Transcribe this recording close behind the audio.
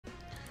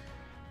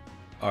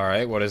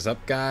Alright, what is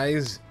up,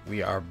 guys?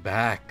 We are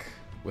back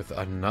with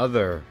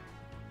another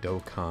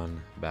Dokkan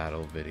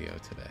battle video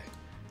today.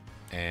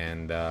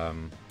 And,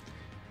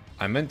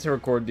 I meant to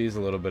record these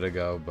a little bit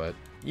ago, but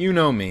you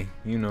know me.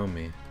 You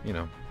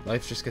know,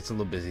 life just gets a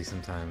little busy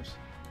sometimes.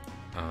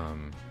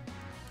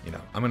 You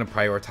know, I'm gonna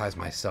prioritize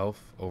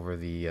myself over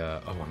the,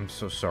 oh, I'm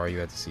so sorry you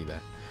had to see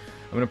that.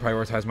 I'm gonna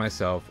prioritize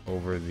myself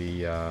over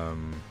the,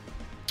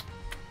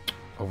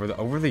 over the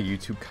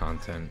YouTube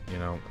content. You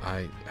know,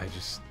 I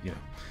just, you know,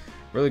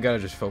 really gotta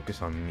just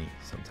focus on me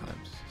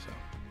sometimes. So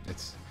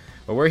it's,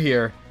 but we're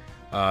here.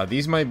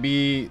 These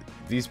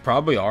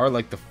probably are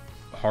like the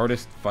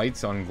hardest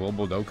fights on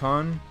Global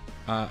Dokkan.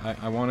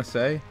 I want to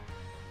say.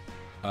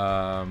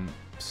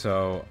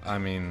 So I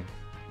mean,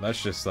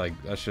 let's just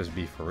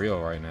be for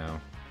real right now.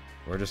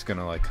 We're just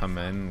gonna like come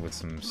in with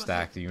some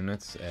stacked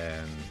units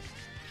and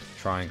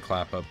try and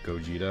clap up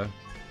Gogeta.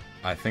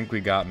 I think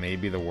we got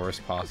maybe the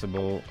worst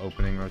possible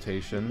opening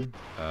rotation.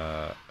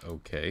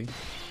 Okay.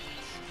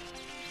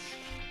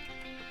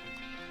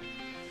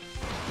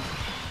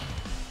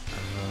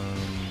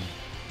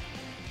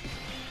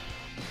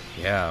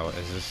 Yeah,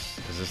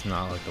 is this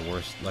not like the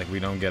worst? Like, we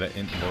don't get an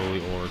Int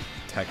Bully or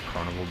Tech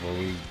Carnival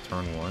Bully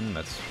turn 1?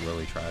 That's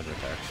really tragic,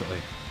 actually.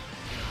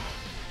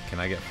 Can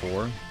I get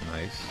 4?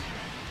 Nice.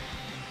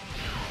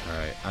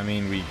 Alright, I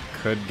mean, we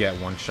could get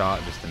one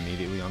shot just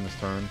immediately on this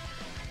turn.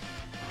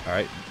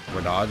 Alright,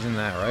 we're dodging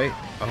that, right?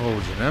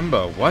 Oh,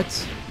 Janemba, what?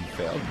 He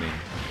failed me,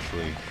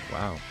 actually.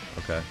 Wow,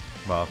 okay.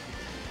 Well,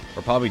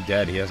 we're probably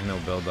dead. He has no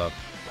build-up.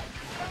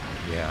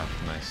 Yeah,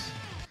 nice.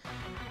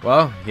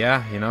 Well,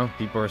 yeah, you know,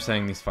 people are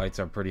saying these fights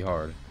are pretty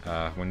hard.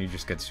 When you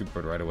just get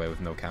supered right away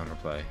with no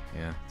counterplay.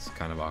 Yeah, it's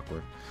kind of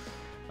awkward.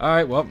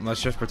 Alright, well, let's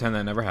just pretend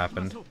that never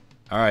happened.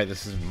 Alright,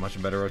 this is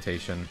much better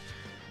rotation.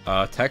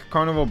 Tech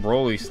Carnival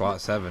Broly slot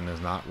 7 is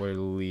not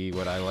really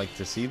what I like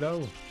to see,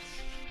 though.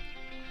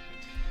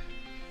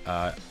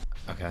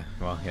 Okay,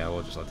 well, yeah,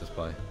 we'll just let this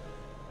play.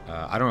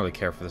 I don't really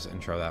care for this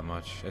intro that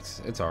much.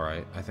 It's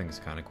alright. I think it's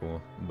kind of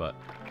cool, but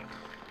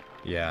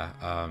yeah,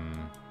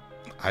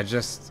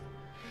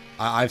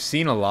 I've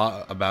seen a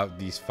lot about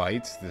these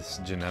fights, this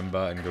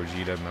Janemba and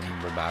Gogeta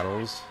member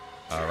battles.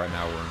 Right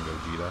now we're in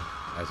Gogeta,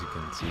 as you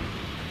can see,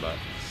 but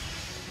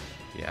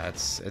yeah,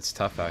 it's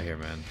tough out here,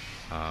 man.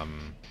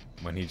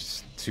 When he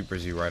just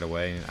supers you right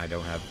away and I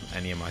don't have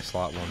any of my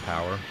slot 1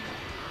 power,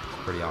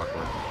 it's pretty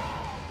awkward.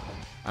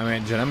 I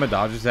mean, Janemba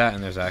dodges that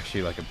and there's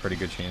actually like a pretty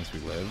good chance we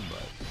live,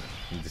 but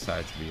he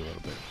decided to be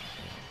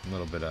a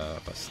little bit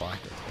of a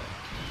slacker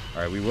today.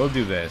 Alright, we will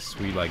do this.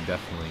 We like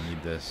definitely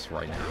need this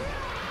right now.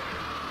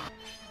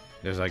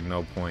 There's like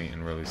no point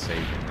in really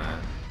saving that.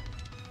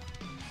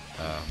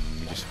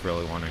 We just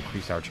really want to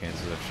increase our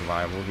chances of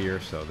survival here,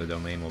 so the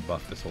domain will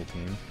buff this whole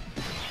team.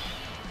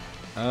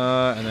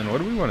 And then what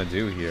do we want to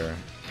do here?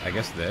 I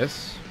guess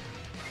this.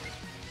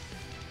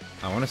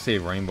 I want to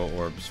save Rainbow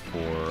Orbs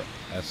for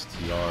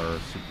STR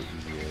Super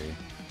EVA.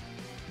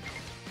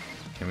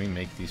 Can we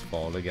make these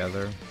fall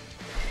together?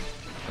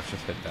 Let's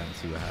just hit that and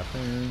see what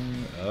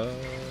happens.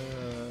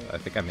 I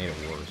think I made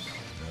it worse.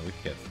 No, we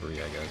could get 3,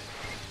 I guess.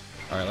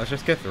 Alright, let's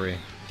just get 3.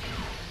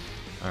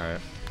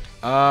 Alright.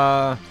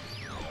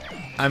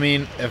 I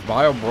mean, if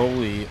Bio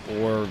Broly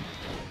or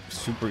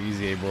Super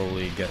Easy A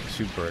Broly get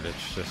supered,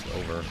 it's just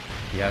over.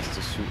 He has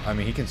to I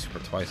mean, he can super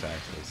twice,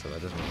 actually, so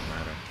that doesn't really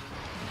matter.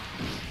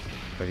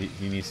 But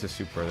he needs to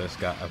super this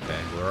guy. Okay,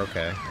 we're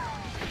okay.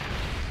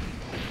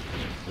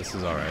 This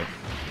is alright.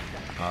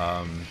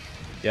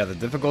 Yeah, the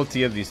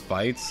difficulty of these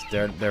fights,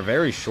 they're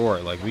very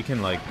short. Like, we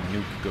can, like,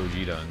 nuke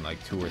Gogeta in,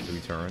 like, 2 or 3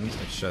 turns.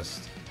 It's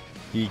just...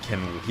 He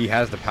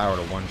has the power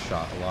to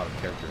one-shot a lot of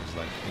characters,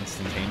 like,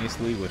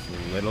 instantaneously with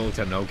little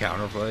to no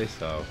counterplay,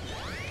 so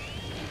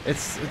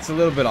it's a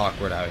little bit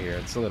awkward out here.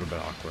 It's a little bit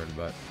awkward,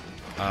 but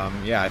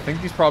yeah, I think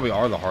these probably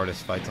are the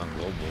hardest fights on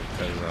Global,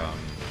 because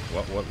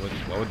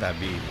what would that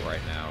be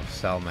right now?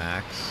 Cell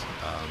Max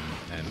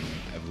and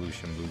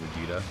Evolution Blue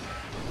Vegeta?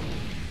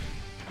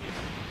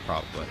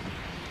 Probably.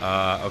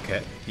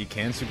 Okay, he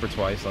can super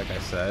twice, like I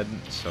said,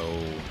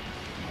 so...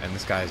 And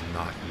this guy's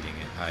not eating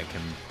it. I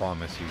can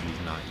promise you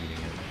he's not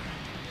eating it.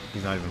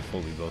 He's not even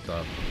fully built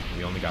up.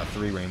 We only got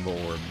 3 Rainbow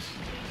Orbs.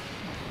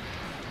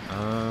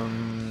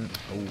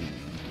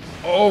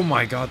 Oh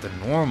my god, the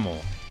normal.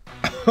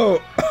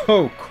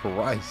 Oh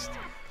Christ.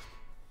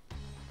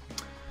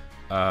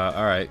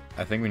 Alright.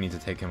 I think we need to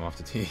take him off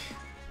the tee.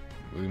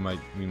 We might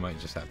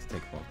just have to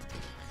take him off the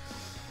tee.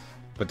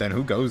 But then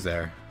who goes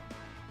there?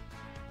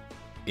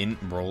 Int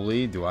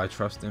Broly? Do I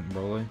trust Int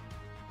Broly?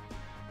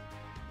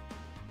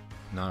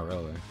 Not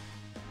really.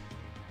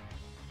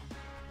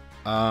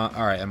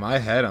 Alright, in my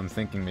head, I'm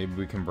thinking maybe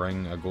we can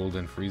bring a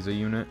Golden Frieza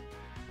unit,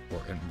 or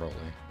Int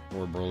Broly,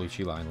 or Broly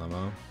Chi-Line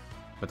Limo,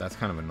 but that's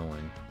kind of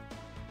annoying.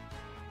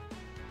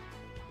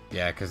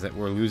 Yeah, because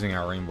we're losing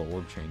our Rainbow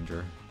Orb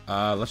Changer.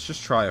 Let's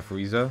just try a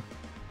Frieza.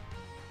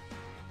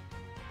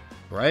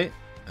 Right?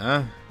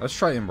 Let's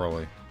try Int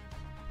Broly.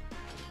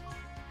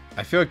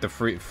 I feel like the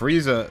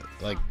Frieza,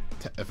 like,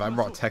 if I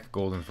brought Tech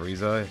Golden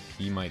Frieza,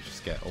 he might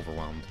just get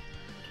overwhelmed.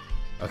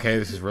 Okay,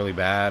 this is really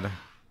bad.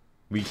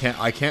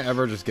 I can't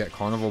ever just get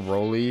Carnival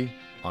Broly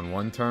on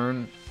one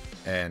turn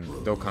and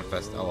Dokkan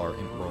Fest LR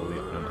in Broly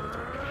on another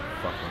turn.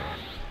 Fuck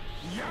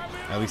me.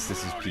 At least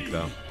this is peak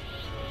though.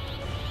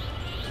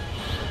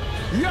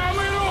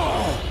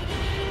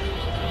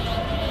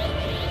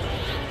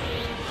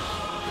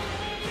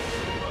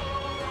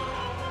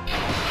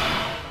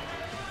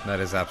 That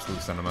is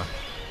absolute cinema.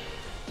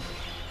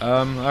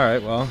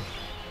 Alright, well.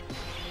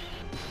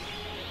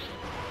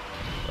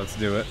 Let's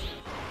do it.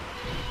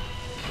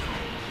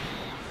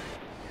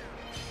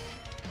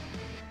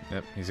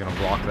 Yep, he's gonna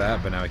block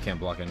that, but now he can't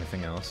block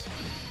anything else.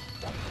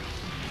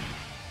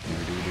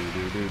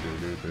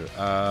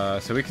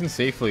 So we can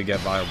safely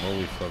get Bio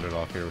Broly floated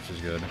off here, which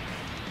is good.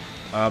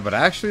 But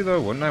actually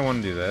though, wouldn't I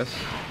want to do this?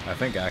 I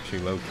think actually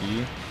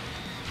low-key.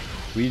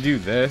 We do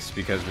this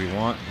because we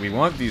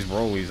want these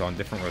Brolys on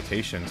different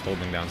rotations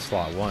holding down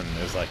slot 1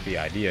 is like the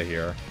idea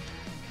here.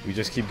 We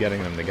just keep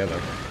getting them together.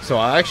 So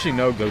I actually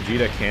know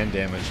Gogeta can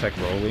damage Tech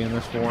Broly in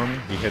this form.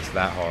 He hits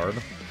that hard.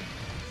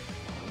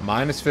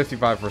 Minus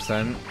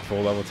 55%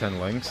 full level 10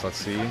 links. Let's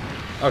see.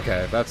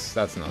 Okay, that's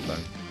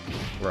nothing.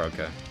 We're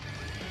okay.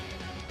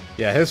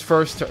 Yeah, his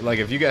first, like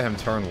if you get him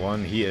turn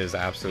 1, he is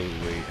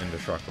absolutely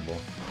indestructible.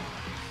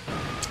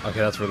 Okay,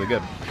 that's really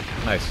good.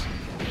 Nice.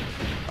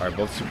 Alright,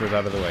 both supers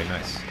out of the way.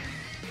 Nice.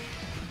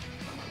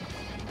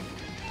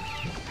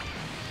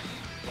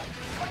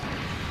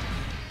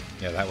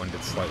 Yeah, that one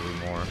did slightly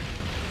more.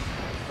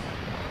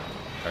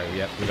 Alright,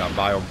 yep, we got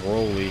Bio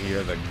Broly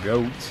here, the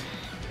GOAT.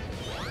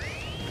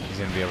 He's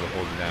gonna be able to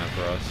hold it down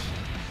for us.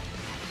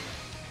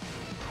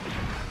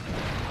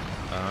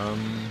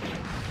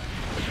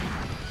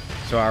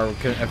 So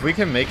if we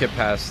can make it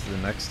past the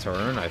next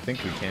turn, I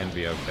think we can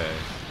be okay.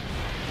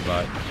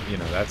 But, you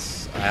know,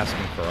 that's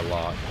asking for a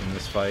lot in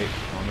this fight,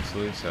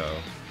 honestly, so...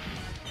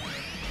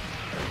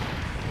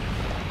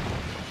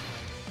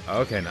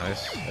 Okay,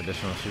 nice.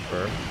 Additional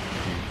super.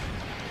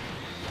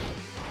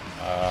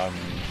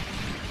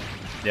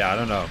 Yeah, I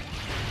don't know.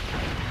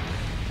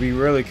 We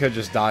really could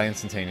just die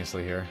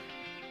instantaneously here.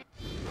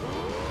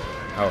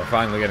 Oh, we're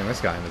finally getting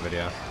this guy in the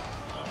video.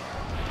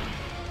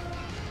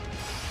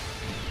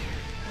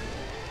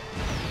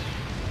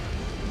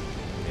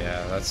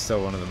 Yeah, that's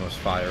still one of the most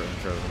fire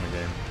intros in the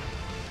game.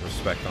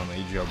 Respect on the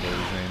AGL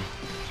Broly's name.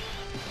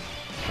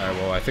 Alright,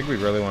 well, I think we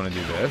really want to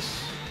do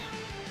this.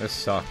 This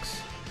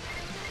sucks.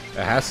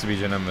 It has to be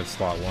Janemba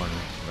slot 1.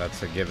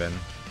 That's a given.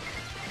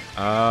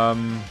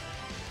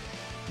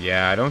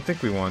 Yeah, I don't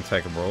think we want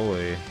Tech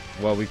Broly.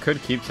 Well, we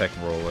could keep Tech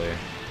Broly.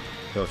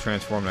 He'll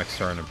transform next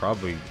turn and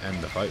probably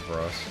end the fight for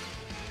us.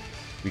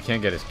 We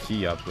can't get his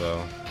key up,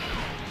 though.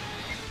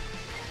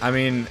 I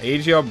mean,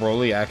 AGL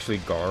Broly actually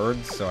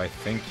guards, so I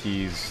think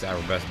he's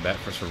our best bet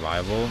for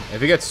survival.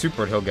 If he gets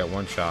supered, he'll get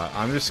one shot.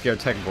 I'm just scared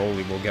Tech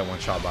Broly will get one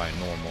shot by a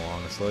normal,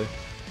 honestly.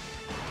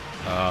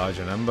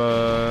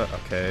 Janemba,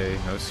 okay,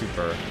 no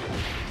super.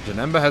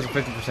 Janemba has a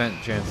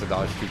 50% chance to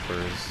dodge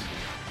supers.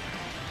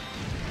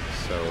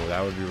 So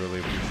that would be really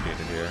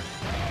appreciated here.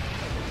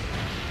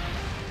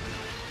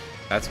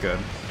 That's good.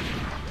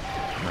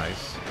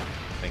 Nice.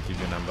 Thank you,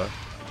 Janemba.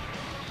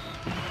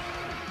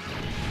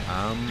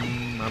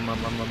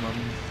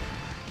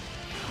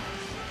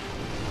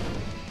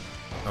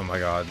 Oh my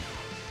god.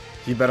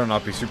 He better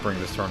not be supering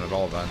this turn at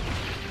all then.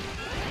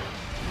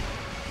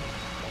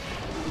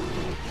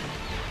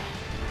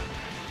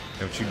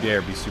 Don't you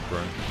dare be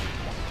supering.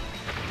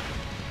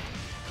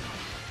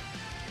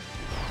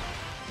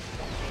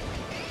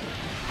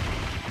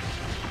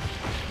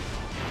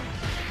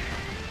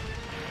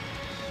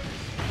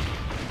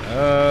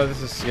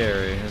 This is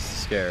scary. This is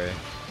scary.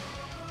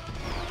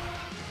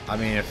 I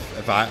mean,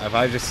 if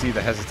I just see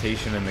the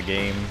hesitation in the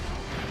game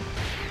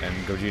and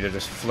Gogeta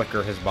just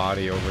flicker his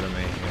body over to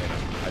me, you know,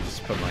 I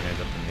just put my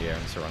hands up in the air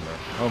and surrender.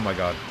 Oh my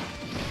god.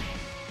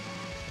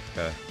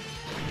 Okay.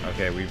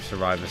 Okay, we've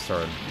survived this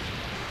turn.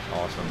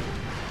 Awesome.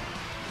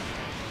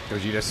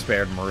 Gogeta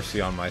spared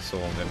mercy on my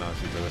soul and did not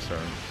super this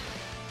turn.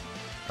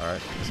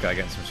 Alright, this guy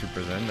getting some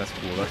supers in. That's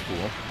cool, that's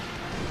cool.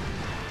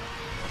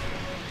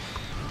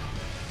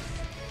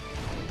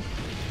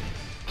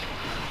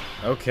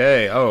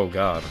 Okay, oh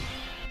god.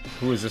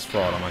 Who is this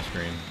fraud on my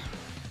screen?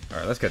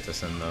 Alright, let's get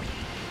this in though.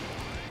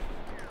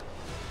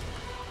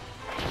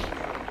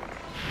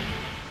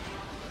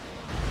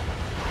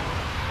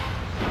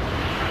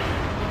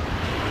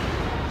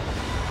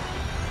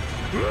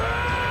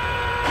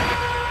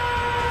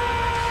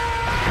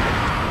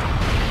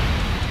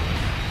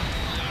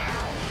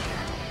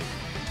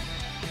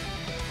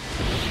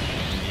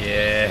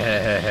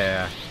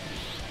 Yeah.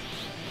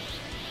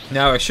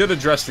 Now I should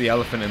address the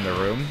elephant in the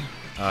room.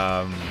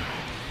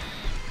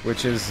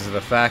 Which is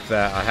the fact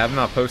that I have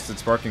not posted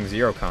Sparking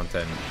Zero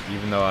content,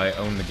 even though I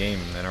own the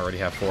game and already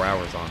have 4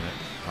 hours on it.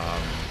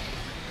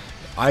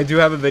 I do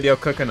have a video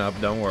cooking up,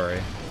 don't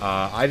worry.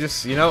 I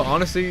just, you know,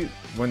 honestly,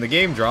 when the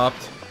game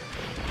dropped,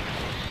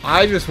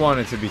 I just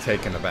wanted to be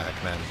taken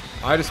aback, man.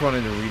 I just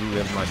wanted to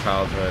relive my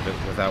childhood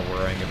without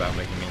worrying about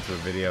making it into a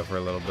video for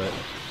a little bit.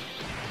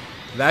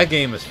 That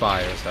game is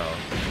fire as hell.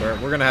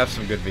 We're gonna have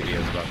some good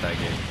videos about that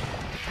game.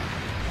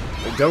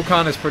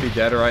 Dokkan is pretty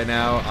dead right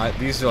now.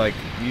 These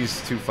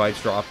two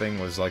fights dropping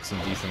was like some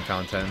decent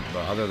content,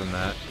 but other than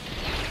that,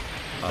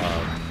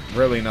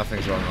 really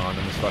nothing's going on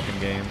in this fucking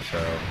game. So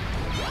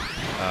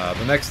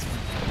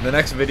the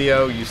next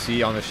video you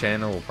see on the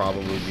channel will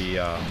probably be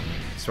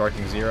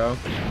Striking Zero.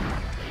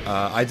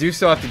 I do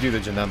still have to do the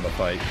Janemba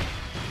fight.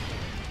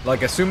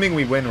 Like, assuming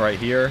we win right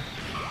here,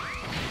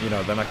 you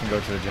know, then I can go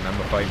to the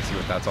Janemba fight and see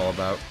what that's all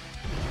about.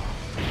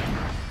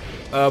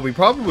 We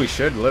probably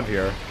should live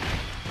here.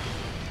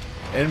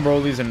 In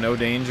Broly's in no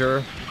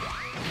danger.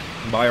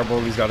 Bio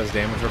Broly's got his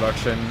damage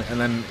reduction. And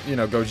then, you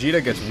know,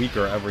 Gogeta gets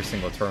weaker every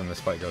single turn this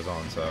fight goes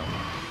on, so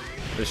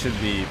this should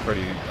be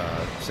pretty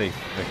safe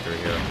victory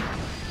here.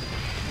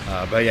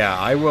 But yeah,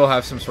 I will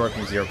have some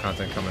Striking Zero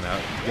content coming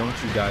out. Don't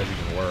you guys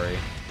even worry.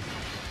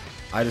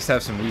 I just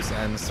have some loose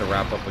ends to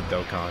wrap up with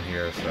Dokkan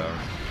here, so...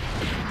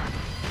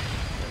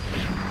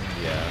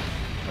 Yeah,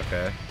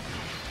 okay.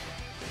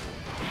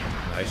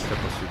 Nice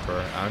triple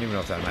super. I don't even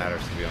know if that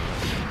matters, to be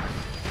honest.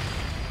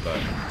 But,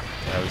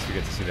 yeah, at least we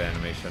get to see the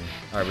animation.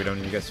 Alright, we don't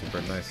even get super.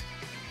 Nice.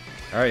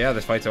 Alright, yeah,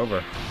 this fight's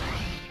over.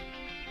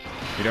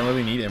 We don't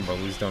really need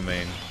Broly's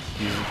domain.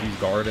 He's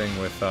guarding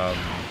with,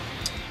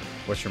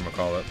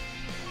 whatchamacallit.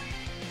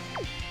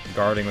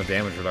 Guarding with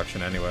damage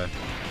reduction anyway.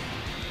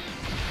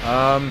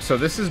 So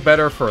this is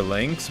better for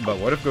Lynx, but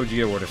what if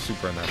Gogeta were to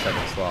super in that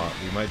second slot?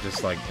 We might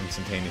just, like,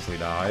 instantaneously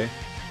die.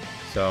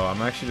 So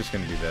I'm actually just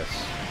gonna do this.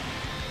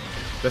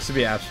 Just to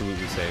be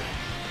absolutely safe.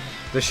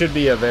 This should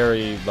be a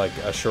very, like,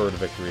 assured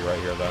victory right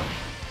here, though.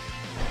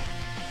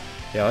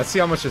 Yeah, let's see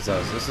how much it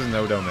does. This is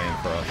no domain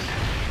for us.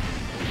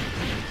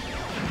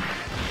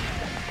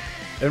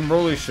 And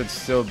Broly should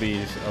still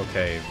be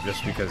okay,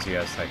 just because he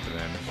has type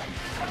advantage.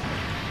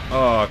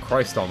 Oh,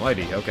 Christ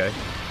almighty, okay.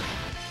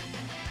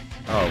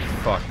 Oh,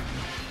 fuck.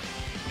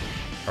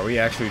 Are we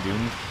actually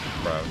doomed?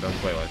 Bro, don't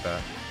play like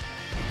that.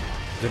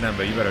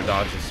 Janemba, you better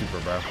dodge the super,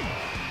 bro.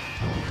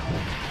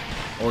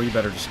 Or you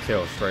better just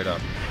kill, straight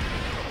up.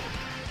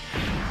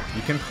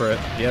 You can crit.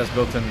 He has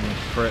built-in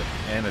crit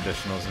and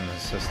additionals in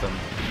his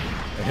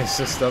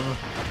system.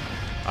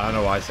 I don't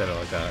know why I said it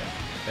like that.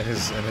 In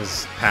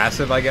his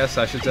passive, I guess,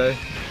 I should say.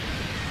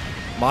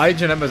 My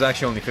Janemba is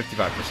actually only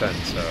 55%,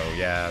 so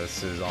yeah,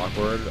 this is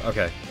awkward.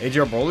 Okay,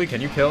 AGL Broly,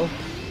 can you kill?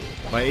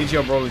 My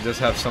AGL Broly does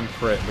have some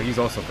crit, but he's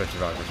also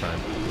 55%.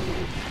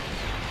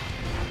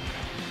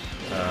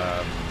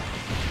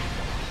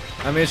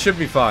 I mean, it should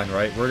be fine,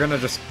 right? We're gonna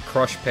just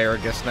crush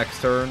Paragus next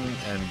turn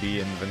and be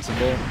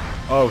invincible.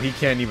 Oh, he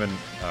can't even...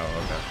 Oh,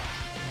 okay.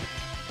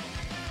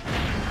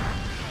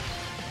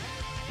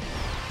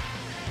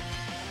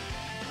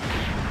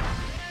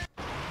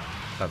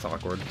 That's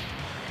awkward.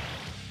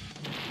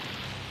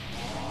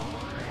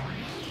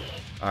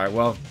 Alright,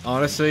 well,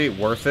 honestly,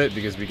 worth it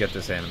because we get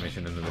this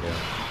animation in the video.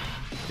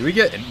 Do we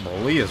get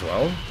Broly as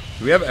well?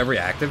 Do we have every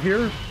active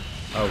here?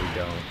 Oh, we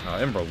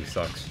don't. Broly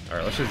sucks.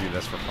 Alright, let's just do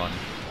this for fun.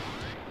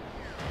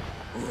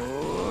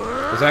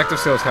 His active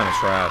skill is kind of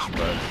trash,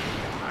 but...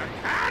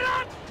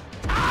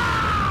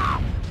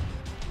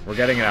 We're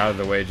getting it out of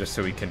the way just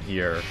so we can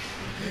hear.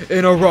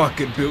 In a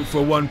rocket built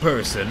for one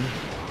person.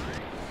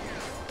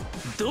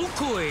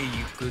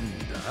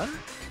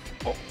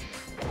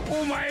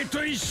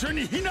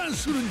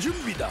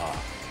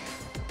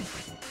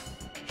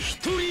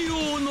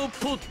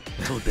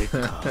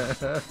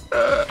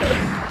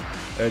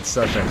 It's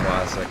such a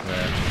classic,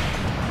 man.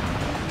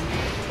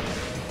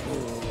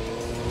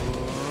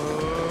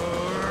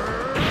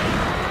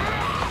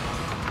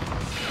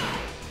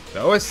 The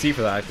OST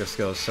for the active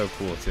skill is so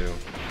cool too.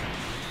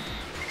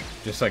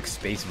 Just like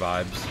space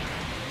vibes.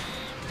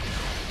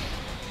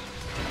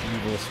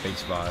 Evil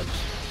space vibes.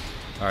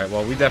 Alright,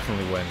 well we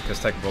definitely win because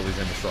Tech Broly's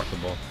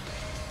indestructible.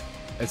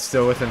 It's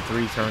still within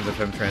 3 turns of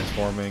him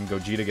transforming.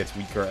 Gogeta gets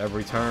weaker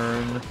every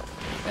turn.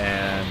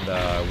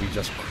 And we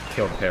just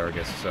killed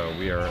Paragus, so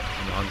we are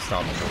an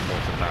unstoppable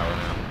force of power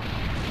now.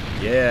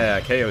 Yeah,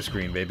 KO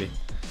screen, baby.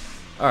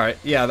 Alright,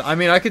 yeah, I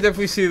mean, I could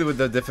definitely see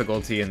the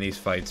difficulty in these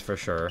fights for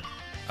sure.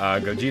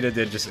 Gogeta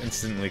did just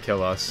instantly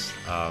kill us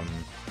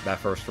that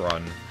first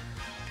run.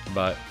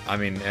 But, I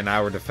mean, in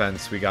our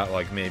defense, we got,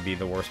 like, maybe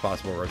the worst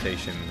possible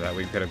rotation that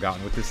we could have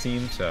gotten with this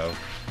team, so...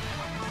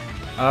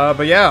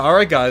 but yeah,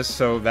 alright guys,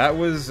 so that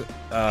was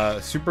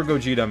Super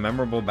Gogeta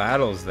memorable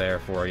battles there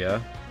for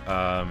you.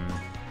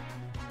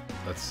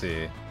 Let's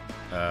see.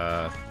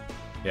 Yeah,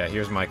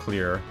 here's my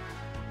clear.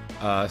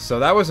 So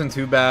that wasn't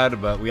too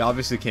bad, but we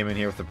obviously came in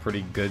here with a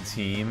pretty good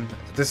team.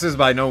 This is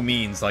by no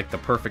means like the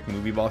perfect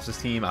movie bosses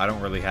team. I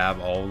don't really have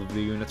all of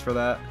the units for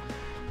that.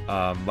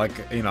 Like,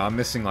 you know, I'm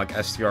missing like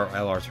STR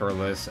LR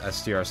Turles,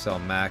 STR Cell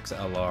Max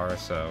LR,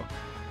 so...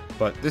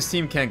 But this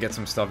team can get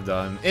some stuff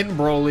done. In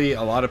Broly,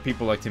 a lot of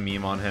people like to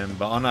meme on him,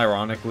 but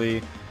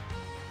unironically,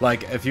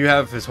 like, if you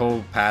have his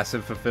whole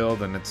passive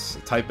fulfilled and it's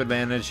type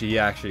advantage, he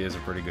actually is a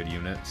pretty good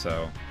unit,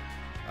 so...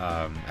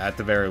 at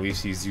the very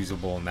least, he's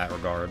usable in that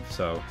regard,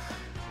 so...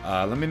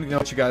 let me know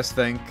what you guys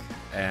think,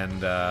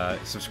 and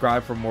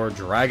subscribe for more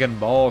Dragon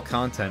Ball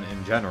content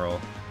in general,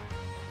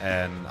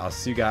 and I'll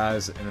see you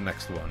guys in the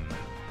next one.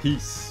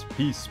 Peace,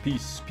 peace,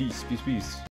 peace, peace, peace, peace.